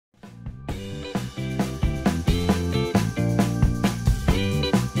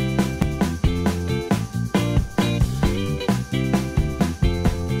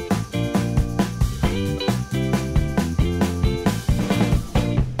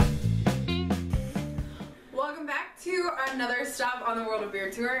another stop on the World of Beer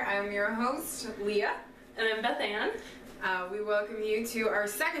Tour. I'm your host, Lea. And I'm Beth Anne. We welcome you to our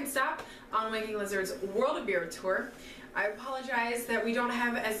second stop on Waking Lizard's World of Beer Tour. I apologize that we don't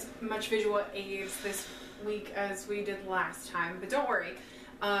have as much visual aids this week as we did last time, but don't worry.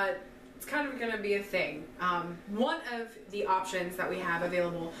 It's kind of going to be a thing. One of the options that we have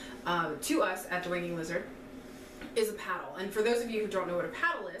available to us at the Waking Lizard is a paddle. And for those of you who don't know what a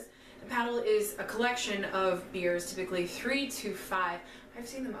paddle is a collection of beers, typically 3 to 5. I've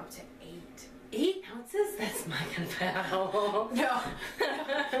seen them up to 8. 8 ounces? That's my kind of paddle. No.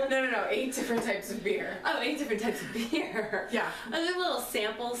 8 different types of beer. Oh, 8 different types of beer. Yeah. They're little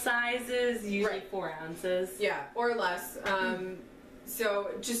sample sizes, usually Right. 4 ounces. Yeah, or less.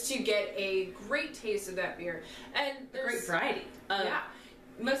 So just to get a great taste of that beer. And A great variety. Yeah.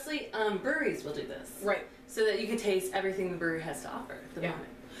 Mostly breweries will do this. Right. So that you can taste everything the brewery has to offer at the moment.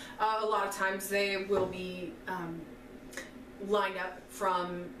 A lot of times they will be lined up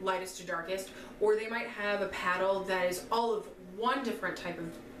from lightest to darkest, or they might have a paddle that is all of one different type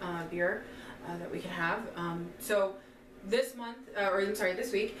of beer that we can have. So this month,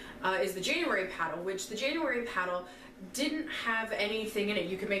 this week, is the January paddle, which the January paddle didn't have anything in it.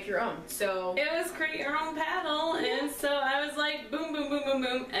 You could make your own. So it was create your own paddle, and so I was like, boom, boom, boom, boom,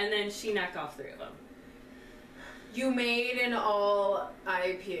 boom, and then she knocked off 3 of them. You made an all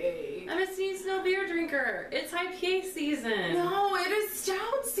IPA. I'm a seasonal beer drinker. It's IPA season. No, it is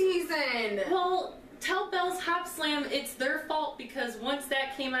stout season. Well, tell Bell's Hop Slam it's their fault, because once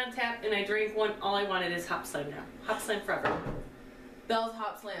that came on tap and I drank one, all I wanted is Hop Slam now. Hop Slam forever. Bell's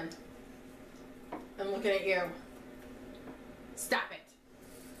Hop Slam. I'm looking at you. Stop it.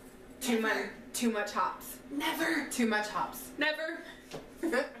 Too much hops. Never. Too much hops. Never.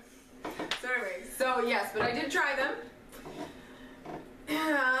 So anyway, yes, but I did try them.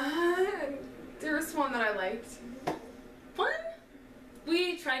 There was one that I liked. One?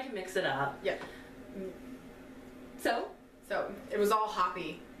 We tried to mix it up. Yeah. So it was all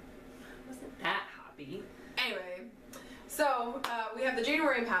hoppy. It wasn't that hoppy. Anyway, so we have the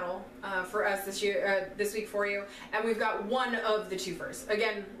January paddle for us this week for you, and we've got one of the two first.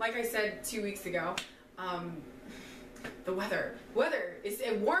 Again, like I said 2 weeks ago, the weather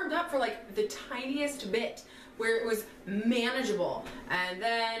it warmed up for like the tiniest bit where it was manageable, and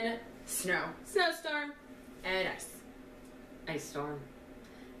then snowstorm, and ice storm.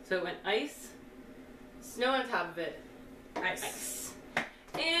 So it went ice, snow on top of it, ice.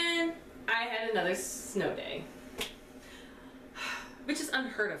 And I had another snow day, which is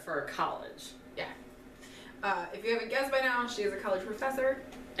unheard of for a college. Yeah. If you haven't guessed by now, she is a college professor.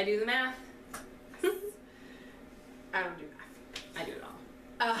 I do the math. I don't do math. I do it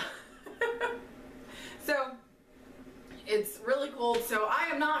all. So it's really cold, so I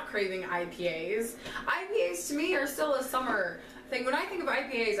am not craving IPAs. IPAs to me are still a summer thing. When I think of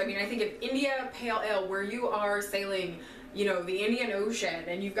IPAs, I mean, I think of India Pale Ale, where you are sailing, the Indian Ocean,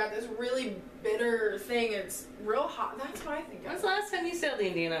 and you've got this really bitter thing. It's real hot. That's what I think of. When's the last time you sailed the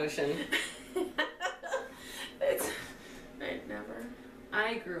Indian Ocean? Never.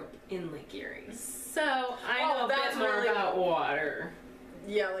 I grew up in Lake Erie, so I know a bit that's more really about water.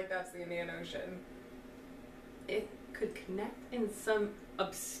 Yeah, like that's the Indian Ocean. It could connect in some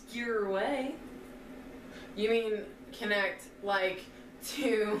obscure way. You mean connect like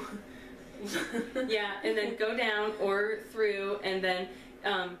to... Yeah, and then go down or through, and then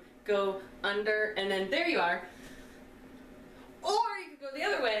go under, and then there you are. Or you could go the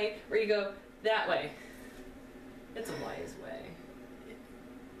other way, or you go that way. It's a wise way.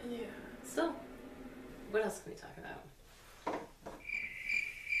 Yeah. So, what else can we talk about?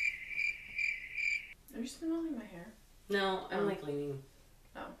 Are you smelling my hair? No, I'm like leaning.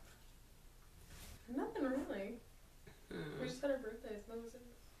 Oh. Nothing really. We just had our birthdays. That was it.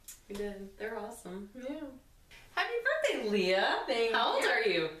 We did. They're awesome. Yeah. Happy birthday, Lea! Thank How old you. are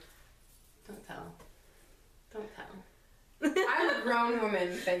you? Don't tell. Don't tell. I'm a grown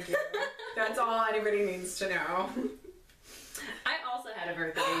woman, thank you. That's all anybody needs to know. I also had a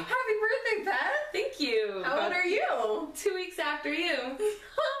birthday. Happy birthday, Beth! Thank you. How old are you? 2 weeks after you.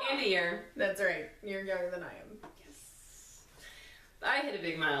 And a year. That's right. You're younger than I am. Yes. I hit a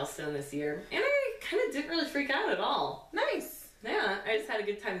big milestone this year, and I kind of didn't really freak out at all. Nice. Yeah, I just had a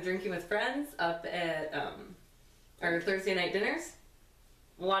good time drinking with friends up at our Thursday night dinners.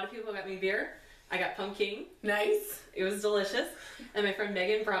 A lot of people got me beer. I got pumpkin. Nice. It was delicious. And my friend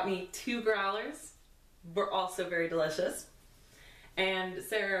Megan brought me 2 growlers. Were also very delicious. And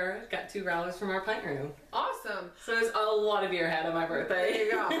Sarah got 2 growlers from our pint room. Awesome. So there's a lot of beer had on my birthday. There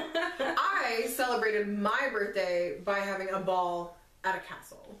you go. I celebrated my birthday by having a ball at a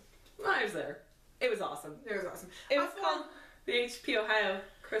castle. I was there. It was awesome. It was awesome. It was called the HP Ohio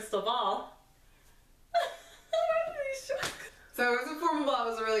Crystal Ball. So it was a formal ball.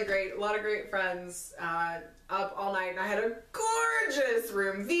 It was really great. A lot of great friends. Up all night. And I had a gorgeous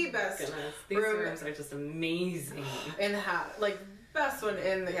room. The best These room rooms are just amazing. in the like best one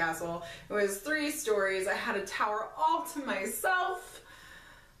in the castle. It was 3 stories. I had a tower all to myself.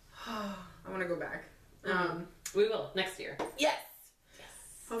 I want to go back. We will next year. Yes.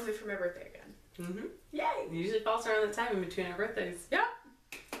 Hopefully for my birthday again. Yay. It usually falls around the time in between our birthdays. Yep.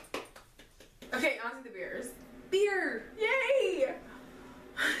 Okay, on to the beers. Beer! Yay!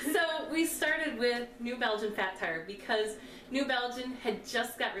 So we started with New Belgian Fat Tire because New Belgian had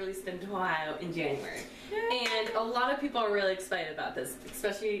just got released into Ohio in January. Yay. And a lot of people are really excited about this,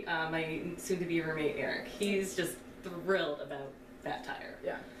 especially my soon-to-be roommate Eric. He's just thrilled about Fat Tire.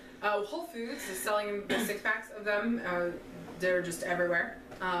 Yeah. Whole Foods is selling the 6-packs of them. They're just everywhere.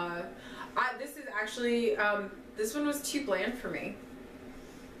 This is actually, this one was too bland for me.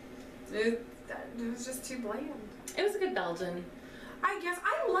 It was just too bland. It was a good Belgian. I guess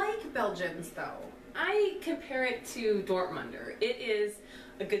I like Belgians though. I compare it to Dortmunder. It is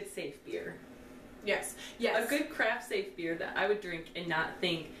a good safe beer. Yes. A good craft safe beer that I would drink and not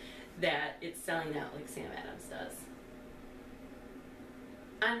think that it's selling out like Sam Adams does.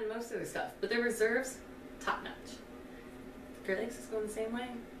 On most of their stuff. But their reserves, top notch. Great Lakes is going the same way.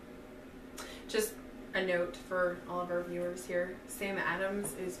 Just a note for all of our viewers here. Sam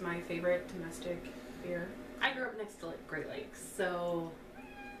Adams is my favorite domestic beer. I grew up next to like Great Lakes, so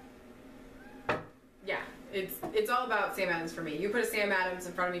yeah, it's all about Sam Adams for me. You put a Sam Adams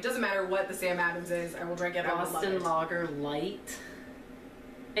in front of me, doesn't matter what the Sam Adams is, I will drink it. Boston Lager Light.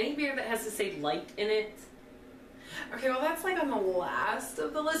 Any beer that has to say light in it. Okay, well that's like on the last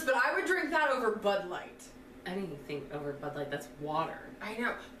of the list, but I would drink that over Bud Light. I didn't even think over Bud Light, that's water. I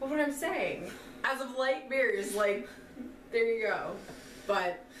know, but what I'm saying, as of light beers, like, there you go.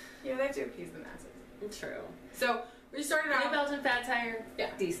 But, you know, they do appease the masses. True. So, we started out... New Belgian Fat Tire,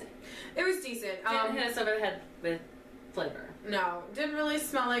 decent. It was decent. Didn't hit us over the head with flavor. No, didn't really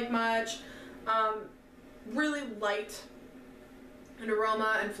smell like much. Really light in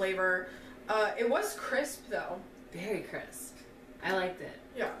aroma and flavor. It was crisp, though. Very crisp. I liked it.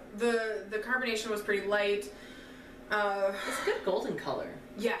 Yeah, the carbonation was pretty light. It's a good golden color.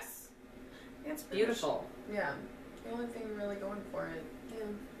 Yes. Yeah, it's beautiful. Yeah. The only thing really going for it. Yeah.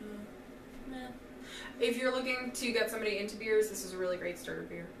 Meh. If you're looking to get somebody into beers, this is a really great starter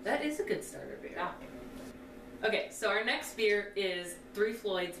beer. That is a good starter beer. Yeah. Okay, so our next beer is Three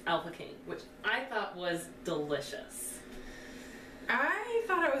Floyd's Alpha King, which I thought was delicious. I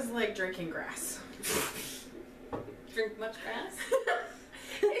thought it was like drinking grass. Drink much grass?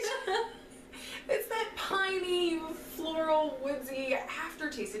 It's that piney, floral, woodsy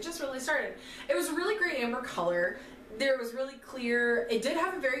aftertaste. It just really started. It was a really great amber color. There was really clear. It did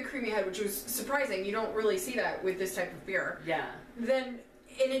have a very creamy head, which was surprising. You don't really see that with this type of beer. Yeah. And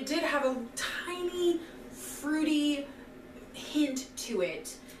it did have a tiny, fruity hint to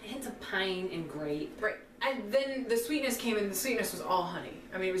it. Hints of pine and grape. Right. And then the sweetness came in. The sweetness was all honey.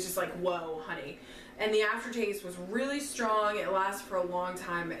 I mean, it was just like, whoa, honey. And the aftertaste was really strong. It lasted for a long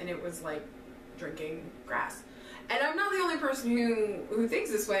time, and it was like drinking grass. And I'm not the only person who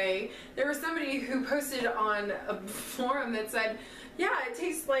thinks this way. There was somebody who posted on a forum that said, yeah, it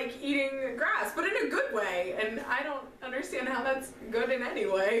tastes like eating grass, but in a good way. And I don't understand how that's good in any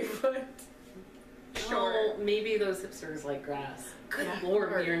way, but sure. Well, maybe those hipsters like grass. Good Yeah.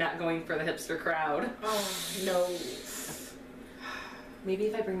 Lord, you're not going for the hipster crowd. Oh, no. Maybe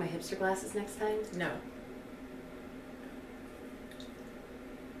if I bring my hipster glasses next time? No.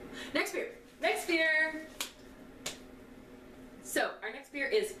 Next beer. Next beer! So, our next beer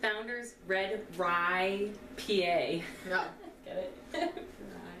is Founders Red Rye PA. No. Get it?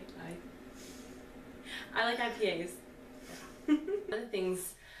 I like IPAs. One of the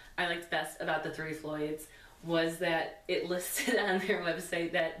things I liked best about the Three Floyds was that it listed on their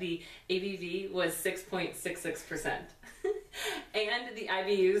website that the ABV was 6.66%. And the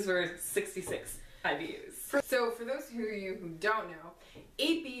IBUs were 66 IBUs. So for those of you who don't know,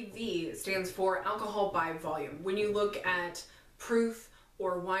 ABV stands for alcohol by volume. When you look at proof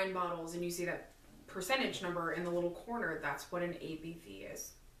or wine bottles and you see that percentage number in the little corner, that's what an ABV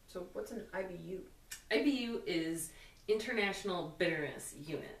is. So what's an IBU? IBU is International Bitterness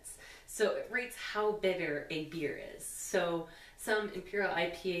Units. So it rates how bitter a beer is. So some Imperial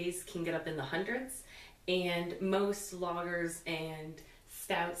IPAs can get up in the hundreds, and most lagers and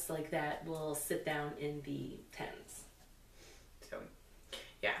stouts like that will sit down in the tens. So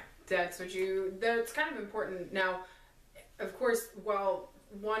yeah, that's kind of important. Now, of course, while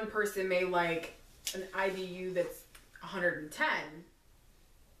one person may like an IBU that's 110.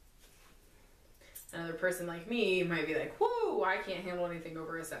 Another person like me might be like, whoa, I can't handle anything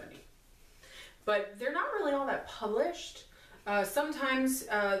over a 70. But they're not really all that published. Sometimes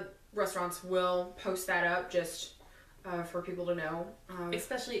restaurants will post that up just for people to know.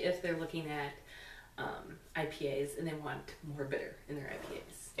 Especially if they're looking at IPAs and they want more bitter in their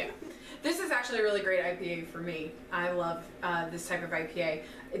IPAs. Yeah. This is actually a really great IPA for me. I love this type of IPA.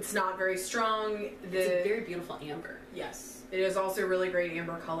 It's not very strong. It's a very beautiful amber. Yes. It is also a really great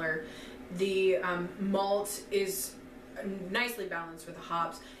amber color. The malt is nicely balanced with the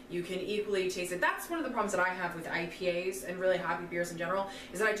hops. You can equally taste it. That's one of the problems that I have with IPAs and really hoppy beers in general,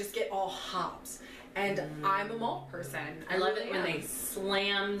 is that I just get all hops. And I'm a malt person. I love it when they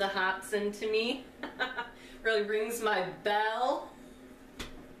slam the hops into me. Really rings my bell.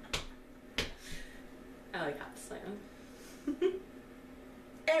 I like hop slam.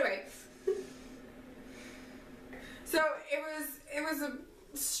 Anyway, so it was a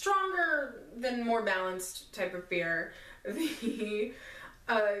stronger than more balanced type of beer. The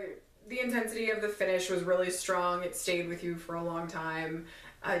intensity of the finish was really strong. It stayed with you for a long time.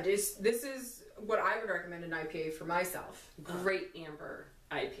 This is what I would recommend an IPA for myself. Great amber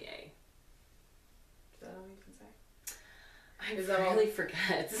IPA. Is that all you can say? I really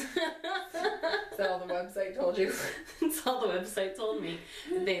forget. Is that all the website told you? That's all the website told me.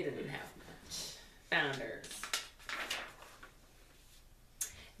 They didn't have much. Founders.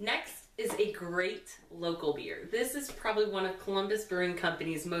 Next is a great local beer. This is probably one of Columbus Brewing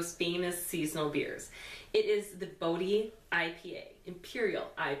Company's most famous seasonal beers. It is the Bodie IPA, Imperial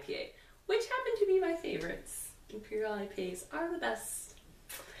IPA, which happen to be my favorites. Imperial IPAs are the best.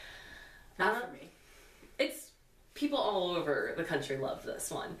 Not for me. It's people all over the country love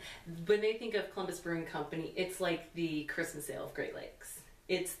this one. When they think of Columbus Brewing Company, it's like the Christmas ale of Great Lakes.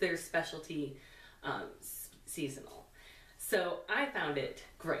 It's their specialty seasonal. So I found it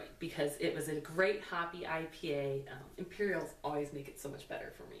great because it was a great hoppy IPA. Imperials always make it so much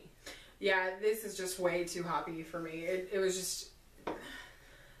better for me. Yeah, this is just way too hoppy for me. It was just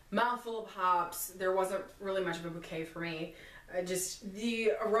mouthful of hops. There wasn't really much of a bouquet for me. Just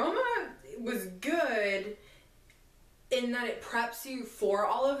the aroma was good in that it preps you for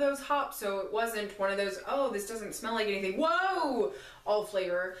all of those hops, so it wasn't one of those, oh, this doesn't smell like anything, whoa, all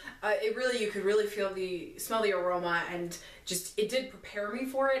flavor. You could really smell the aroma, and just, it did prepare me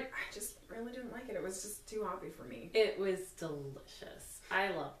for it. I just really didn't like it. It was just too hoppy for me. It was delicious.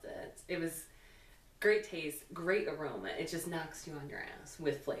 I loved it. It was great taste, great aroma. It just knocks you on your ass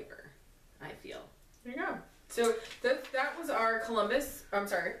with flavor, I feel. There you go. So that was our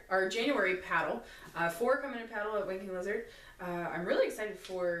our January paddle. 4 coming in paddle at Winking Lizard. I'm really excited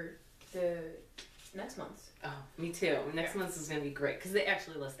for the next month's. Oh, me too. Next month's is going to be great because they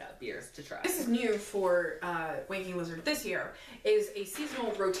actually list out beers to try. This is new for Winking Lizard this year, is a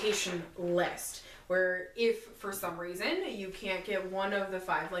seasonal rotation list, where if for some reason you can't get one of the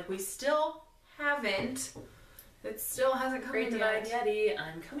 5, like we still haven't, it still hasn't come in yet. Yeti,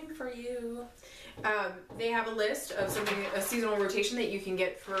 I'm coming for you. They have a list of a seasonal rotation that you can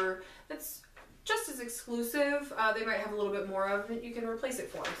get for, that's just as exclusive. They might have a little bit more of it you can replace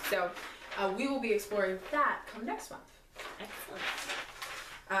it for. So we will be exploring that come next month.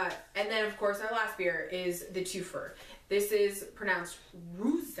 Excellent. And then, of course, our last beer is the Twofer. This is pronounced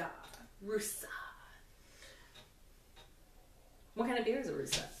Rusa. Rusa. What kind of beer is a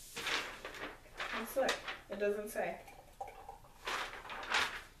Rusa? Let's look. It doesn't say.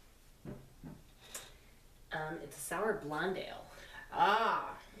 It's a sour blonde ale.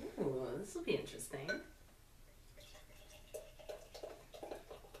 Ah. Ooh, this will be interesting.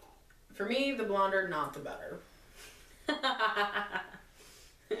 For me, the blonder, not the better. I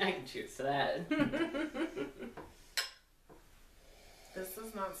can choose to that. This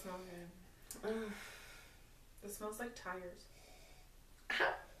does not smell good. This smells like tires.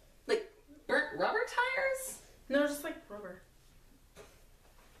 How? Like burnt rubber tires? No, just like rubber.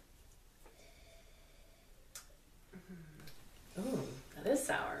 Ooh, that is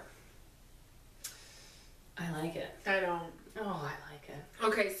sour. I like it. I don't. Oh, I like it.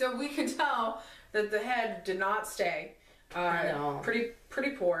 Okay, so we can tell that the head did not stay. I know.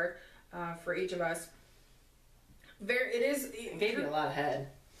 Pretty poor for each of us. It gave you a lot of head.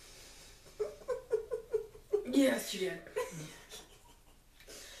 Yes, you did.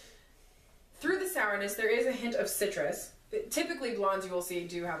 Through the sourness, there is a hint of citrus. Typically, blondes you will see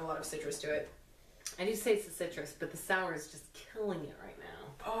do have a lot of citrus to it. I do taste the citrus, but the sour is just killing it right now.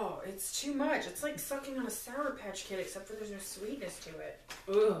 Oh, it's too much. It's like sucking on a Sour Patch Kid, except for there's no sweetness to it.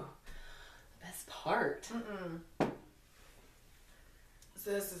 Ooh, the best part.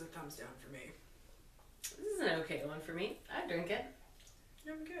 So this is a thumbs down for me. This is an okay one for me. I'd drink it.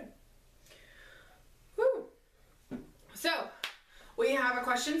 I'm good. Woo! So, we have a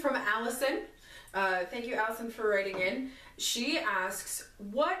question from Allison. Thank you, Allison, for writing in. She asks,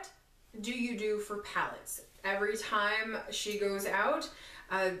 what do you do for pallets? Every time she goes out,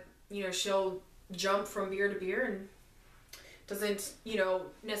 you know, she'll jump from beer to beer and doesn't, you know,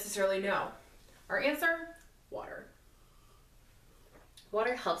 necessarily know. Our answer, water.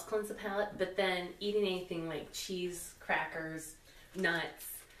 Water helps cleanse the palate, but then eating anything like cheese, crackers, nuts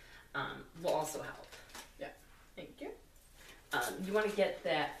will also help. Yeah, thank you. You want to get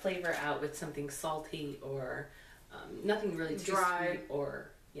that flavor out with something salty or nothing really too dry, sweet,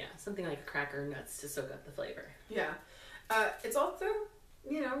 or yeah, something like a cracker or nuts to soak up the flavor. Yeah. It's also,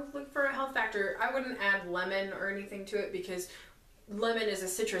 you know, look for a health factor. I wouldn't add lemon or anything to it because lemon is a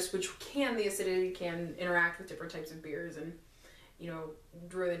citrus, which the acidity can interact with different types of beers and, you know,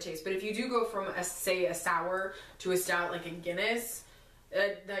 ruin the taste. But if you do go from, say, a sour to a stout like a Guinness,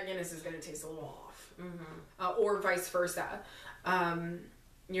 that Guinness is going to taste a little off. Mm-hmm. Or vice versa.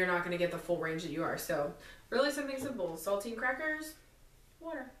 You're not going to get the full range that you are. So really something simple. Saltine crackers,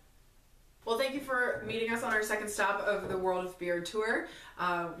 water. Well, thank you for meeting us on our second stop of the World of Beer tour.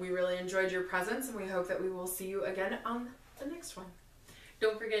 We really enjoyed your presence, and we hope that we will see you again on the next one.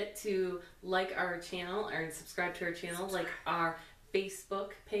 Don't forget to like our channel or subscribe to our channel, like our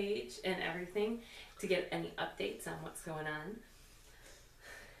Facebook page and everything to get any updates on what's going on.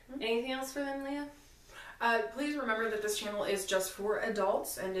 Mm-hmm. Anything else for them, Leah? Please remember that this channel is just for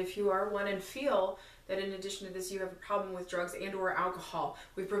adults, and if you are one and feel that in addition to this you have a problem with drugs and or alcohol,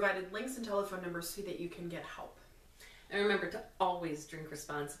 we've provided links and telephone numbers so that you can get help. And remember to always drink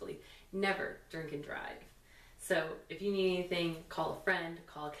responsibly. Never drink and drive. So if you need anything, call a friend,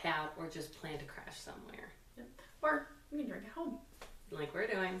 call a cab, or just plan to crash somewhere. Yep. Or you can drink at home. Like we're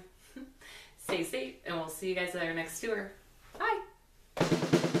doing. Stay safe, and we'll see you guys at our next tour. Bye!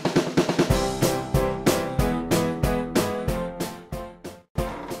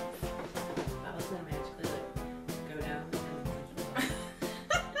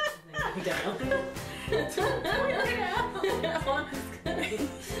 Down.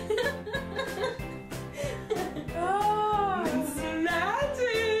 Oh, it's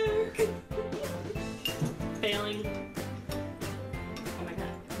magic! Failing. Oh my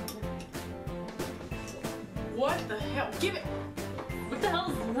god. What the hell? Give it! What the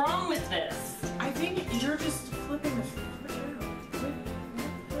hell is wrong with this? I think you're just flipping the frick out. What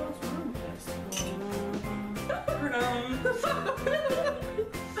the hell's wrong with this?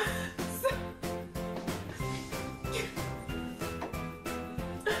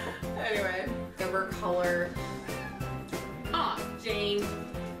 Anyway, amber color. Aw, Jane.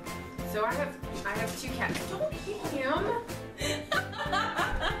 So I have two cats. Don't hit him.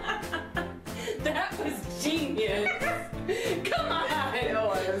 That was genius. Come on. It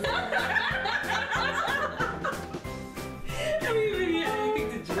was. I mean, we need anything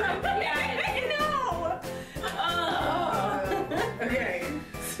to drink. Yeah, I know. Oh. Okay.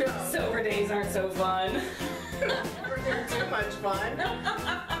 Sober days aren't so fun. They're too much fun.